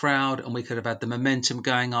front of a crowd and we could have had the momentum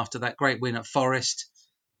going after that great win at Forest,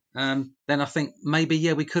 then I think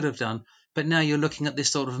maybe, we could have done. But now you're looking at this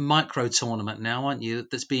sort of micro tournament now, aren't you,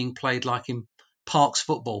 that's being played like in Parks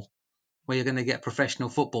football, where you're going to get professional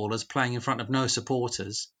footballers playing in front of no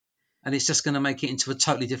supporters, and it's just going to make it into a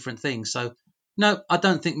totally different thing. So, no, I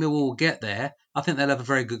don't think Millwall will get there. I think they'll have a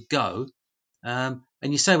very good go. And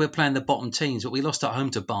you say we're playing the bottom teams, but we lost at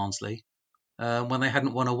home to Barnsley when they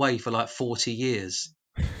hadn't won away for like 40 years.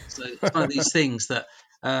 So it's one of these things that,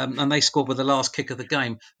 and they scored with the last kick of the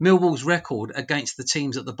game. Millwall's record against the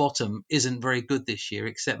teams at the bottom isn't very good this year,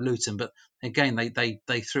 except Luton. But again,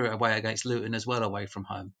 they threw it away against Luton as well, away from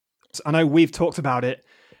home. I know we've talked about it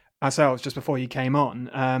ourselves just before you came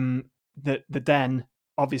on. That the Den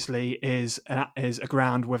obviously is a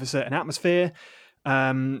ground with a certain atmosphere.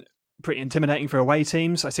 Pretty intimidating for away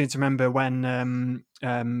teams. I seem to remember when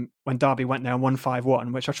Derby went there and won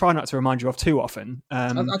 5-1, which I try not to remind you of too often.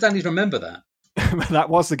 I don't even remember that. That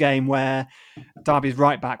was the game where Derby's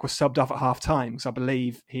right back was subbed off at half time, because I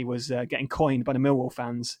believe he was getting coined by the Millwall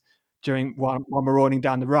fans while marauding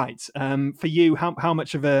down the right. For you, how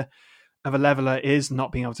much of a leveler is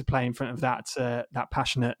not being able to play in front of that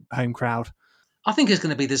passionate home crowd? I think it's going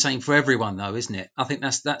to be the same for everyone, though, isn't it? I think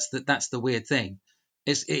that's the weird thing.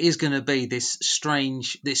 It is going to be this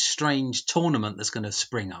strange tournament that's going to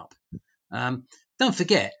spring up. Don't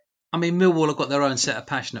forget, I mean, Millwall have got their own set of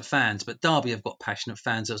passionate fans, but Derby have got passionate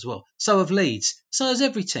fans as well. So have Leeds. So has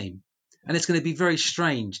every team. And it's going to be very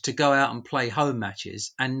strange to go out and play home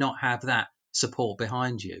matches and not have that support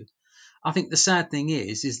behind you. I think the sad thing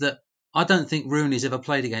is that I don't think Rooney's ever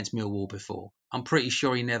played against Millwall before. I'm pretty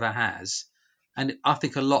sure he never has. And I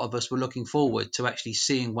think a lot of us were looking forward to actually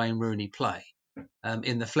seeing Wayne Rooney play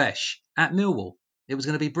in the flesh at Millwall. It was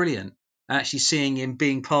going to be brilliant. Actually seeing him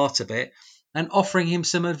being part of it and offering him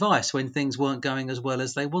some advice when things weren't going as well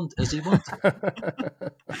as he wanted.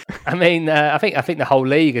 I mean, I think the whole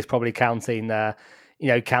league is probably counting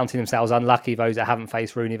themselves unlucky, those that haven't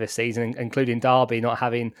faced Rooney this season, including Derby not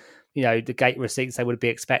having, the gate receipts they would be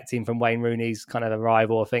expecting from Wayne Rooney's kind of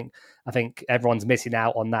arrival. I think everyone's missing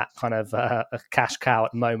out on that kind of a cash cow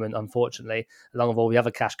at the moment, unfortunately, along with all the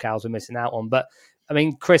other cash cows we're missing out on. But I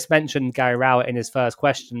mean, Chris mentioned Gary Rowett in his first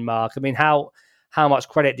question, Mark. I mean, how how much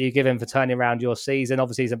credit do you give him for turning around your season?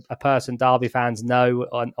 Obviously, he's a person Derby fans know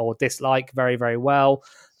or dislike very, very well.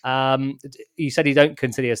 You said you don't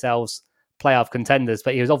consider yourselves playoff contenders,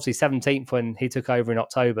 but he was obviously 17th when he took over in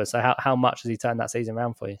October. So how much has he turned that season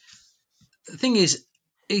around for you? The thing is,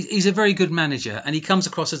 he's a very good manager, and he comes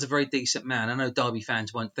across as a very decent man. I know Derby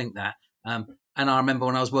fans won't think that. And I remember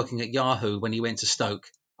when I was working at Yahoo when he went to Stoke,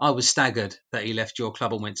 I was staggered that he left your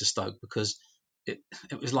club and went to Stoke, because it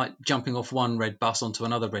was like jumping off one red bus onto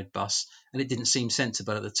another red bus, and it didn't seem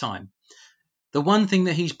sensible at the time. The one thing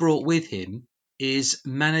that he's brought with him is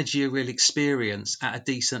managerial experience at a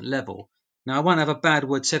decent level. Now, I won't have a bad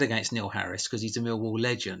word said against Neil Harris because he's a Millwall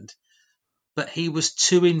legend, but he was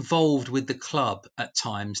too involved with the club at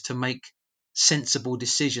times to make sensible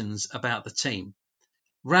decisions about the team.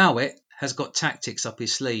 Rowett has got tactics up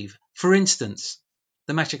his sleeve. For instance,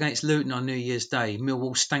 the match against Luton on New Year's Day,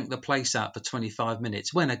 Millwall stank the place out for 25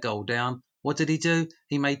 minutes. When a goal down, what did he do?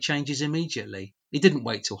 He made changes immediately. He didn't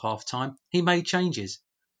wait till half-time. He made changes.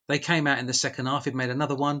 They came out in the second half, he'd made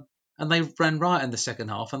another one, and they ran right in the second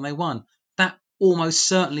half and they won. That almost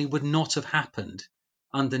certainly would not have happened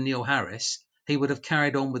under Neil Harris. He would have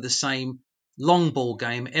carried on with the same long ball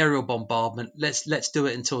game, aerial bombardment. Let's do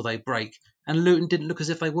it until they break. And Luton didn't look as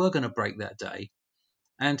if they were going to break that day.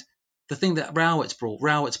 And the thing that Rowett's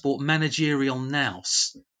brought managerial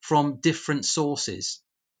nous from different sources.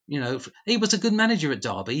 You know, he was a good manager at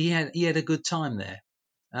Derby. He had a good time there.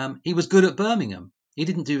 He was good at Birmingham. He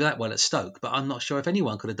didn't do that well at Stoke, but I'm not sure if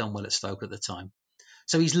anyone could have done well at Stoke at the time.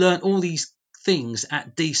 So he's learnt all these things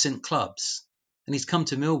at decent clubs, and he's come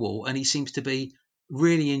to Millwall and he seems to be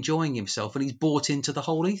really enjoying himself, and he's bought into the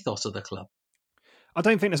whole ethos of the club. I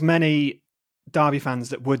don't think there's many Derby fans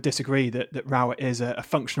that would disagree that Rowett is a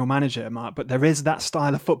functional manager, Mark, but there is that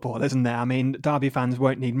style of football, isn't there? I mean, Derby fans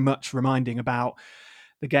won't need much reminding about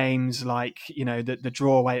the games like, you know, the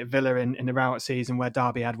draw away at Villa in the Rowett season where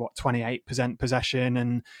Derby had, 28% possession,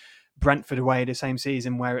 and Brentford away the same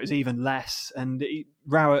season where it was even less. And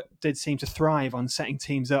Rowett did seem to thrive on setting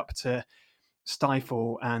teams up to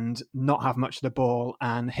stifle and not have much of the ball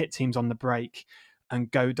and hit teams on the break and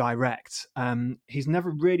go direct. He's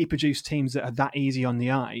never really produced teams that are that easy on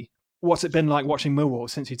the eye. What's it been like watching Millwall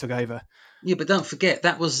since he took over? Yeah, but don't forget,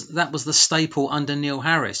 that was the staple under Neil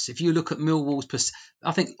Harris. If you look at Millwall's,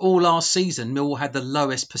 I think all last season, Millwall had the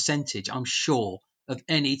lowest percentage, I'm sure, of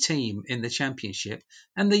any team in the Championship.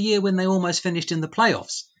 And the year when they almost finished in the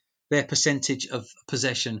playoffs, their percentage of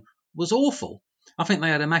possession was awful. I think they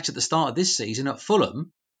had a match at the start of this season at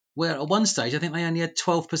Fulham, where at one stage I think they only had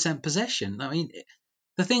 12% possession. I mean,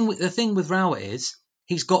 the thing with Rowett is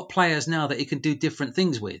he's got players now that he can do different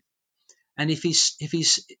things with, and if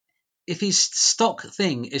his stock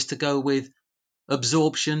thing is to go with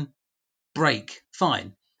absorption, break,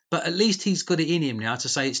 fine, but at least he's got it in him now to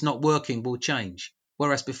say it's not working, we'll change.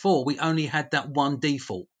 Whereas before we only had that one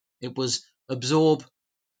default. It was absorb,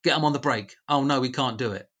 get them on the break. Oh no, we can't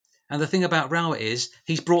do it. And the thing about Rowett is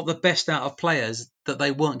he's brought the best out of players that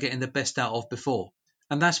they weren't getting the best out of before.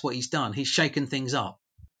 And that's what he's done. He's shaken things up.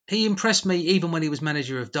 He impressed me even when he was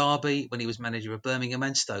manager of Derby, when he was manager of Birmingham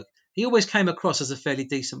and Stoke. He always came across as a fairly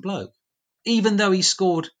decent bloke, even though he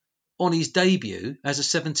scored on his debut as a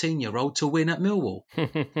 17-year-old to win at Millwall.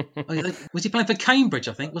 Was he playing for Cambridge,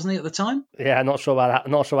 I think, wasn't he, at the time? Yeah, not sure about that.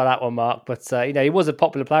 Not sure about that one, Mark. But he was a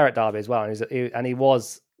popular player at Derby as well, and he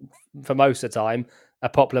was, for most of the time, a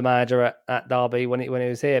popular manager at Derby when he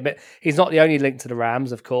was here. But he's not the only link to the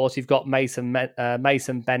Rams, of course. You've got Mason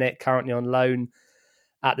Bennett currently on loan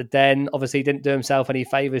at the Den. Obviously, he didn't do himself any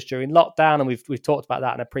favours during lockdown, and we've talked about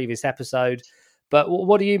that in a previous episode. But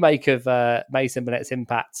what do you make of Mason Bennett's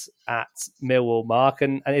impact at Millwall, Mark?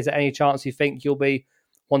 And is there any chance you think Millwall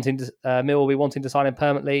will be wanting to sign him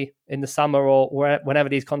permanently in the summer or whenever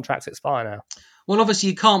these contracts expire now? Well, obviously,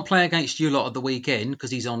 he can't play against you lot at the weekend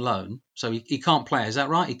because he's on loan. So he can't play. Is that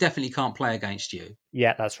right? He definitely can't play against you.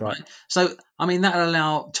 Yeah, that's right. So, I mean, that'll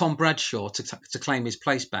allow Tom Bradshaw to claim his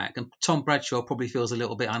place back. And Tom Bradshaw probably feels a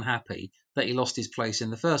little bit unhappy that he lost his place in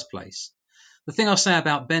the first place. The thing I'll say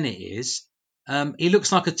about Bennett is he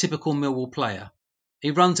looks like a typical Millwall player.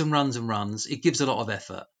 He runs and runs and runs. He gives a lot of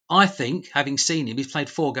effort. I think, having seen him, he's played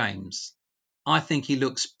 4 games. I think he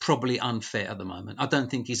looks probably unfit at the moment. I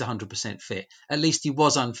don't think he's 100% fit. At least he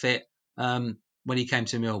was unfit when he came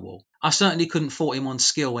to Millwall. I certainly couldn't fault him on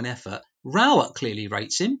skill and effort. Rowett clearly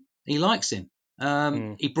rates him. He likes him.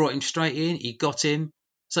 He brought him straight in. He got him.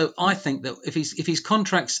 So I think that if his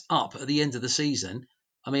contract's up at the end of the season,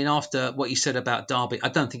 I mean, after what you said about Derby, I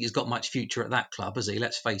don't think he's got much future at that club, has he?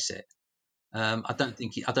 Let's face it. I don't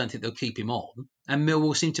think they'll keep him on. And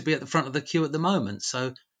Millwall seem to be at the front of the queue at the moment.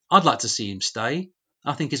 So I'd like to see him stay.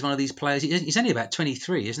 I think he's one of these players. He's only about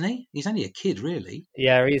 23, isn't he? He's only a kid, really.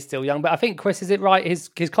 Yeah, he is still young. But I think, Chris, is it right? His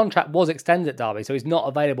contract was extended at Derby, so he's not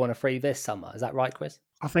available on a free this summer. Is that right, Chris?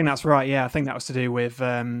 I think that's right. Yeah, I think that was to do with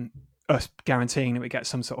us guaranteeing that we get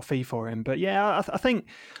some sort of fee for him. But yeah, I think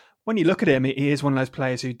when you look at him, he is one of those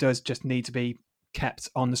players who does just need to be kept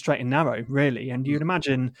on the straight and narrow, really. And you'd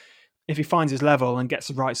imagine if he finds his level and gets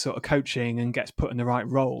the right sort of coaching and gets put in the right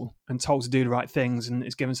role and told to do the right things and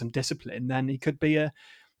is given some discipline, then he could be a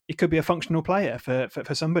functional player for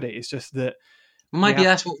somebody. It's just that maybe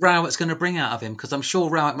that's what Rowett's going to bring out of him, because I'm sure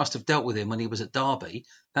Rowett must have dealt with him when he was at Derby.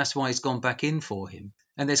 That's why he's gone back in for him.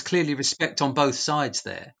 And there's clearly respect on both sides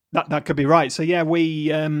there. That could be right. So yeah,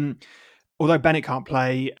 we although Bennett can't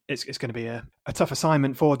play, it's going to be a tough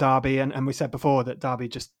assignment for Derby. And we said before that Derby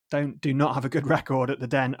just do not have a good record at the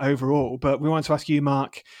Den overall. But we wanted to ask you,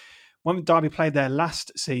 Mark, when Derby played their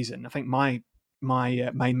last season, I think my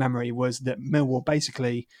main memory was that Millwall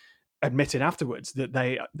basically admitted afterwards that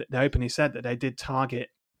they openly said that they did target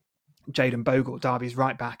Jayden Bogle, Derby's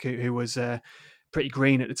right back, who was pretty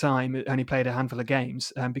green at the time, only played a handful of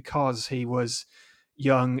games, because he was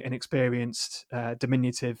young, inexperienced,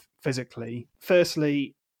 diminutive physically.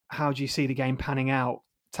 Firstly, how do you see the game panning out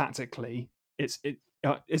tactically? Is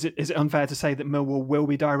it unfair to say that Millwall will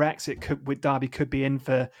be direct? Derby could be in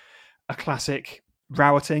for a classic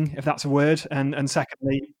routing, if that's a word. And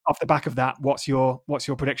secondly, off the back of that, what's your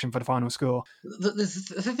prediction for the final score?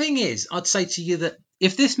 The thing is, I'd say to you that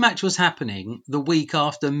if this match was happening the week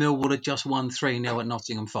after Millwall had just won 3-0 at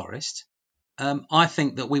Nottingham Forest, I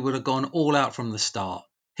think that we would have gone all out from the start,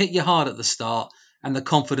 hit you hard at the start, and the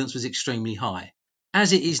confidence was extremely high.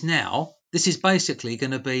 As it is now, this is basically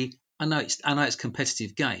going to be, I know it's a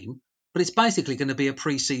competitive game, but it's basically going to be a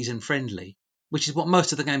pre-season friendly, which is what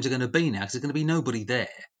most of the games are going to be now, because there's going to be nobody there.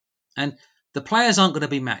 And the players aren't going to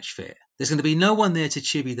be match fit. There's going to be no one there to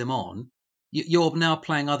chivvy them on. You're now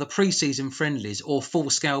playing either pre-season friendlies or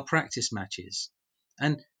full-scale practice matches.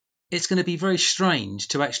 And it's going to be very strange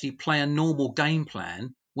to actually play a normal game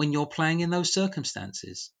plan when you're playing in those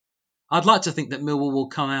circumstances. I'd like to think that Millwall will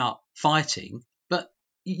come out fighting, but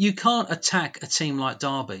you can't attack a team like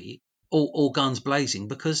Derby all guns blazing,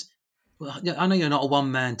 because I know you're not a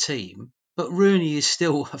one-man team, but Rooney is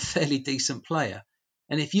still a fairly decent player.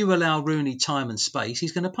 And if you allow Rooney time and space,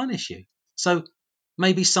 he's going to punish you. So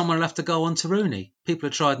maybe someone will have to go on to Rooney. People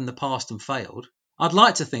have tried in the past and failed. I'd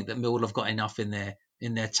like to think that Millwall have got enough in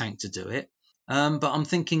their tank to do it. But I'm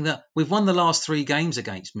thinking that we've won the last 3 games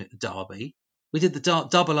against Derby. We did the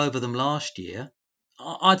double over them last year.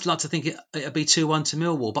 I'd like to think it'll be 2-1 to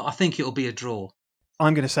Millwall, but I think it'll be a draw.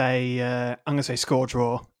 I'm going to say score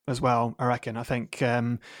draw as well. I reckon. I think,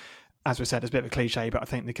 as we said, it's a bit of a cliche, but I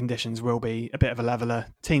think the conditions will be a bit of a leveler.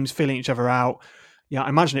 Teams feeling each other out. Yeah, I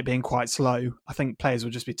imagine it being quite slow. I think players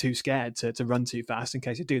will just be too scared to run too fast in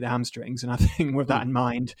case they do the hamstrings. And I think with that in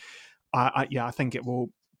mind, I think it will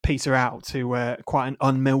peter out to quite an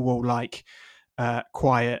un-Millwall-like,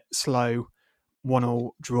 quiet, slow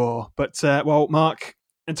 1-1 draw. But, well, Mark,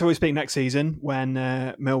 until we speak next season, when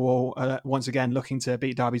Millwall are once again looking to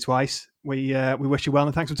beat Derby twice, we wish you well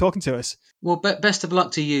and thanks for talking to us. Well, best of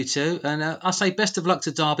luck to you two. And I say best of luck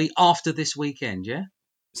to Derby after this weekend, yeah?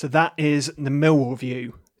 So that is the Millwall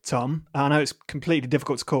view, Tom. I know it's completely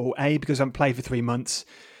difficult to call. A, because I haven't played for 3 months.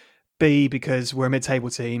 B, because we're a mid-table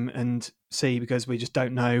team. And C, because we just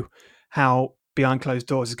don't know how behind closed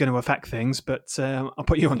doors is going to affect things. But I'll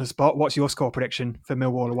put you on the spot. What's your score prediction for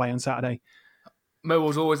Millwall away on Saturday?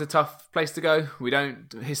 Millwall's always a tough place to go. We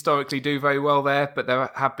don't historically do very well there, but there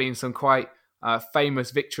have been some quite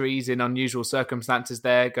famous victories in unusual circumstances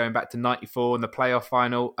there, going back to '94 in the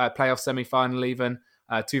playoff semi-final even,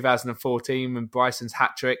 2014 when Bryson's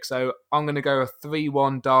hat-trick. So I'm going to go a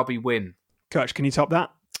 3-1 Derby win. Kutch, can you top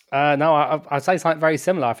that? No, I'd say something very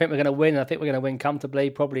similar. I think we're going to win. I think we're going to win comfortably,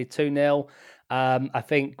 probably 2-0. I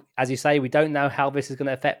think, as you say, we don't know how this is going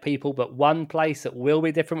to affect people, but one place that will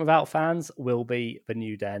be different without fans will be the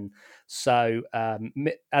New Den. So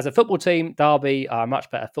as a football team, Derby are a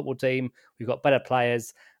much better football team. We've got better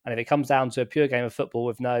players. And if it comes down to a pure game of football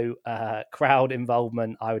with no crowd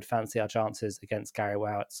involvement, I would fancy our chances against Gary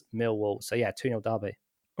Rowett's Millwall. So yeah, 2-0 Derby.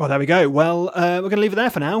 Well, there we go. Well, we're going to leave it there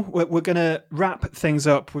for now. We're going to wrap things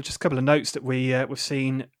up with just a couple of notes that we've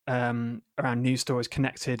seen around news stories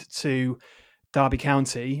connected to Derby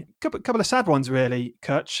County. Couple of sad ones, really,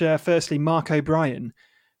 Kutch. Firstly, Mark O'Brien,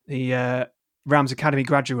 the Rams Academy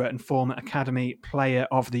graduate and former Academy Player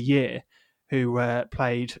of the Year, who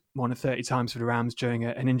played more than 30 times for the Rams during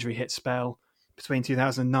an injury-hit spell between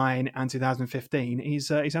 2009 and 2015. He's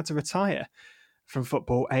had to retire from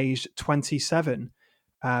football aged 27.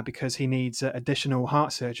 because he needs additional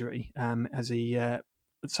heart surgery. As he,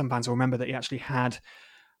 some fans will remember that he actually had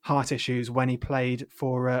heart issues when he played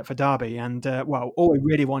for Derby. And all we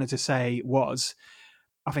really wanted to say was,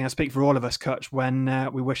 I think I speak for all of us, Kutch,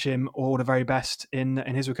 when we wish him all the very best in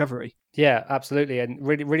his recovery. Yeah, absolutely. And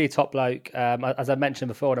really, really top bloke. As I mentioned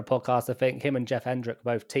before on the podcast, I think him and Jeff Hendrick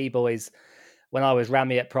were both T-boys when I was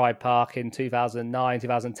Rammy at Pride Park in 2009,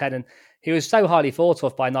 2010. And he was so highly thought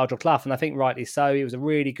of by Nigel Clough, and I think rightly so. He was a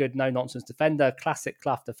really good no-nonsense defender, classic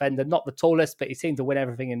Clough defender, not the tallest, but he seemed to win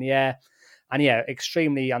everything in the air. And yeah,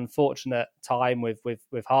 extremely unfortunate time with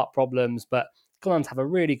heart problems, but gone on to have a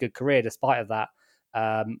really good career despite of that.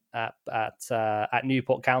 At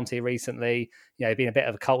Newport County recently, being a bit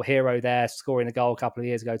of a cult hero there, scoring a goal a couple of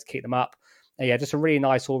years ago to keep them up. And yeah, just a really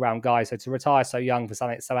nice all-round guy. So to retire so young for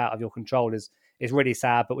something so out of your control is really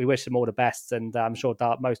sad, but we wish him all the best, and I'm sure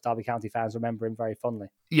most Derby County fans remember him very fondly.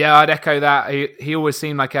 Yeah, I'd echo that. He always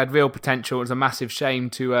seemed like he had real potential. It was a massive shame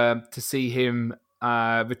to see him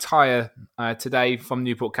retire today from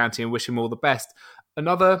Newport County, and wish him all the best.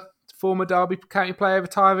 Another former Derby County player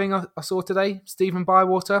retiring I saw today, Stephen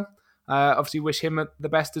Bywater. Obviously wish him the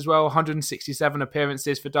best as well. 167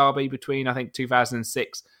 appearances for Derby between, I think,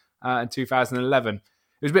 2006 and 2011. It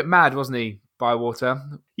was a bit mad, wasn't he, Bywater?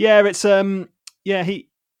 Yeah, it's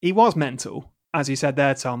he was mental, as you said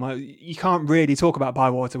there, Tom. You can't really talk about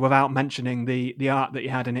Bywater without mentioning the art that he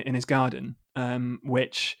had in his garden,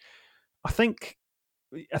 which I think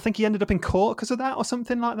he ended up in court because of that or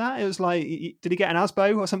something like that. It was like, did he get an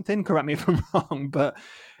ASBO or something? Correct me if I'm wrong, but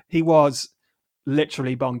he was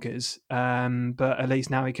literally bonkers. But at least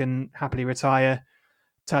now he can happily retire,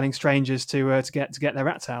 telling strangers to get their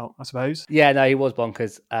rats out, I suppose. Yeah, no, he was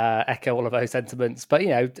bonkers. Echo all of those sentiments. But,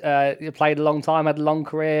 he played a long time, had a long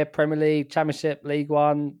career, Premier League, Championship, League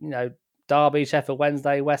One, Derby, Sheffield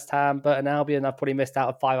Wednesday, West Ham, Burton Albion. I've probably missed out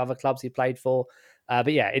of 5 other clubs he played for.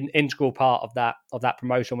 But yeah, integral part of that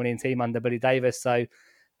promotion winning team under Billy Davis. So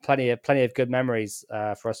plenty of good memories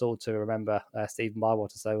for us all to remember Stephen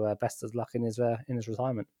Bywater. So best of luck in his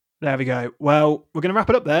retirement. There we go. Well, we're going to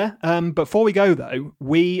wrap it up there. But before we go, though,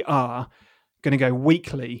 we are going to go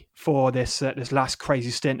weekly for this last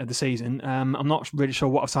crazy stint of the season. I'm not really sure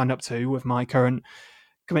what I've signed up to with my current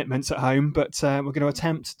commitments at home, but we're going to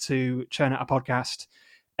attempt to churn out a podcast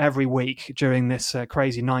every week during this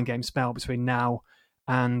crazy 9-game spell between now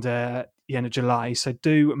and the end of July. So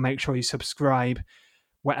do make sure you subscribe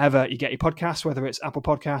wherever you get your podcasts, whether it's Apple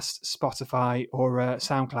Podcasts, Spotify, or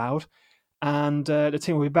SoundCloud. And the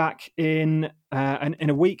team will be back in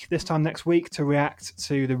a week, this time next week, to react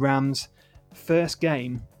to the Rams' first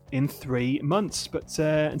game in 3 months. But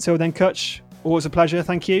until then, Kutch, always a pleasure.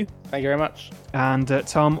 Thank you. Thank you very much. And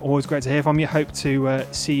Tom, always great to hear from you. Hope to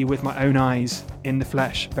see you with my own eyes in the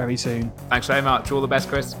flesh very soon. Thanks very much. All the best,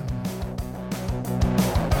 Chris.